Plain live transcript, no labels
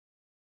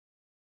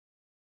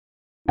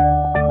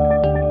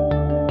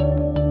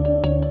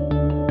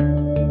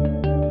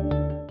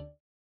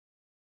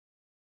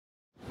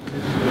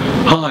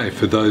Hi,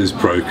 for those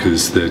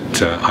brokers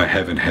that I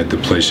haven't had the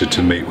pleasure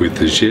to meet with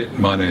as yet,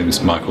 my name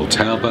is Michael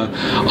Tauber.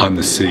 I'm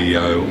the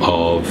CEO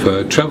of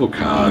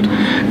Travelcard,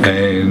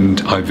 and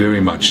I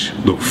very much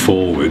look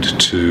forward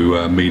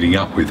to meeting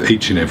up with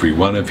each and every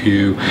one of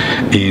you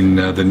in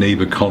the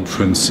NIBA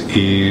conference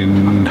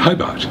in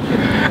Hobart.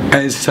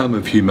 As some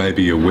of you may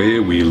be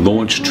aware, we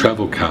launched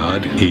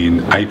Travelcard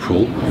in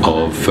April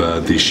of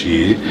this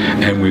year,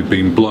 and we've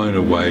been blown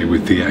away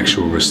with the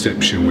actual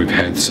reception we've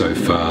had so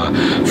far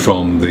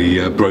from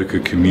the broker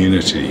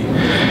community.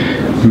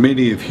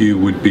 Many of you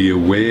would be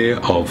aware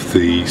of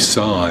the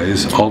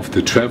size of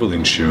the travel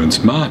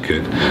insurance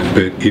market,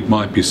 but it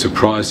might be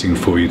surprising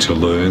for you to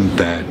learn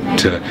that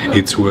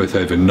it's worth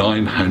over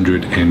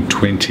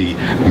 $920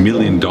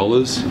 million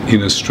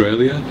in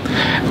Australia,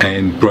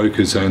 and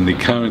brokers only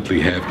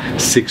currently have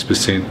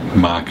 6%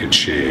 market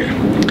share.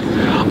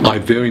 I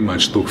very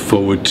much look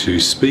forward to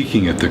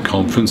speaking at the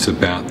conference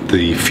about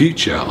the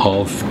future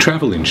of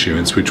travel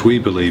insurance, which we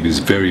believe is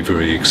very,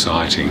 very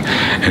exciting,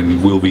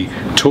 and we'll be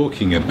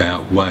talking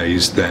about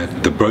ways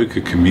that the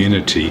broker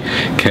community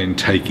can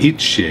take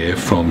its share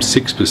from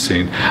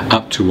 6%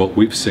 up to what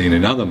we've seen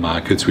in other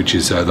markets, which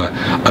is over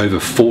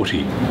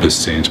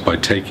 40%, by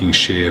taking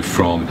share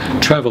from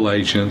travel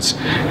agents,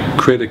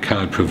 credit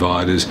card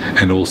providers,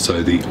 and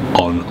also the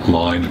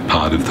online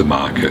part of the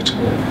market.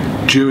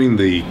 During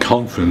the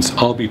conference,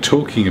 I'll be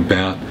talking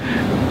about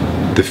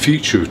the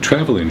future of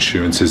travel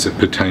insurance as it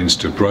pertains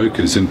to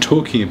brokers, and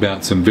talking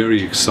about some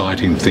very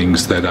exciting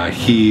things that are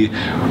here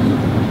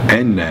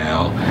and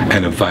now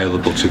and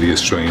available to the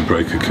Australian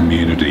broker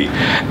community.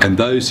 And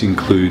those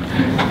include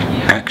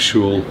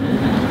actual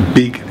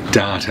big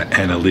data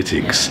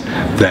analytics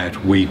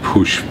that we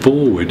push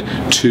forward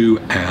to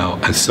our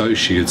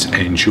associates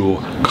and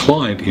your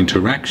client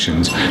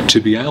interactions to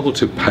be able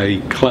to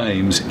pay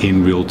claims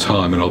in real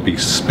time, and I'll be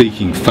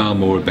speaking far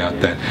more about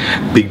that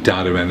big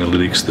data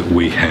analytics that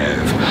we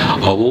have.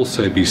 I'll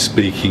also be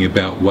speaking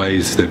about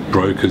ways that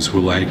brokers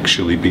will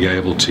actually be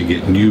able to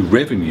get new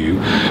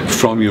revenue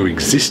from your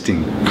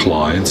existing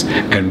clients,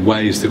 and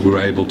ways that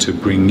we're able to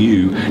bring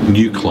you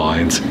new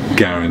clients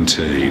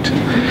guaranteed.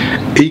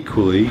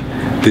 Equally,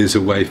 there's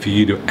a way for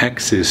you to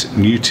access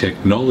new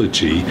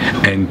technology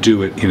and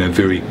do it in a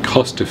very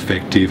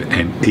cost-effective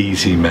and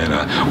easy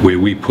manner, where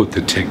we put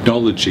the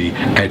technology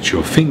at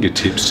your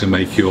fingertips to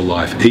make your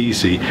life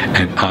easy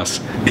and us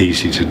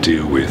easy to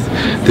deal with.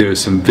 There are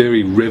some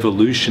very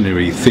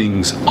revolutionary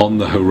things on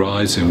the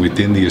horizon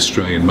within the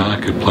Australian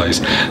marketplace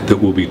that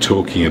we'll be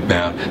talking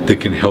about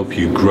that can help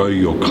you grow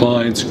your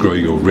clients, grow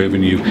your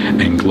revenue,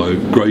 and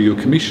grow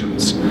your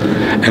commissions.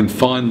 And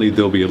finally,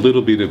 there'll be a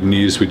little bit of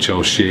news which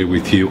I'll share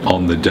with you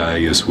on the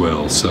day as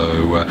well.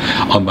 So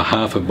on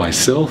behalf of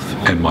myself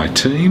and my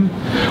team,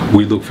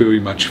 we look very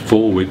much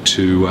forward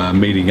to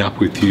meeting up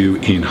with you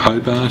in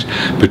Hobart.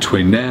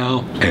 Between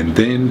now and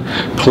then,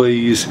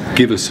 please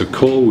give us a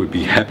call. We'd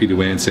be happy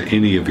to answer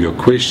any of your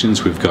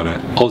questions. We've got an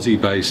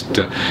Aussie-based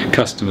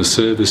customer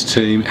service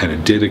team and a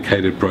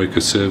dedicated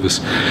broker service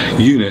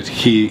unit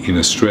here in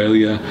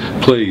Australia.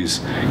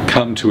 Please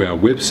come to our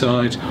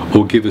website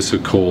or give us a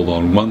call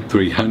on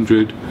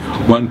 1300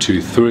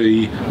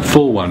 123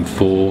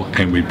 414,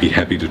 and we'd be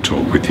happy to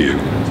talk with you.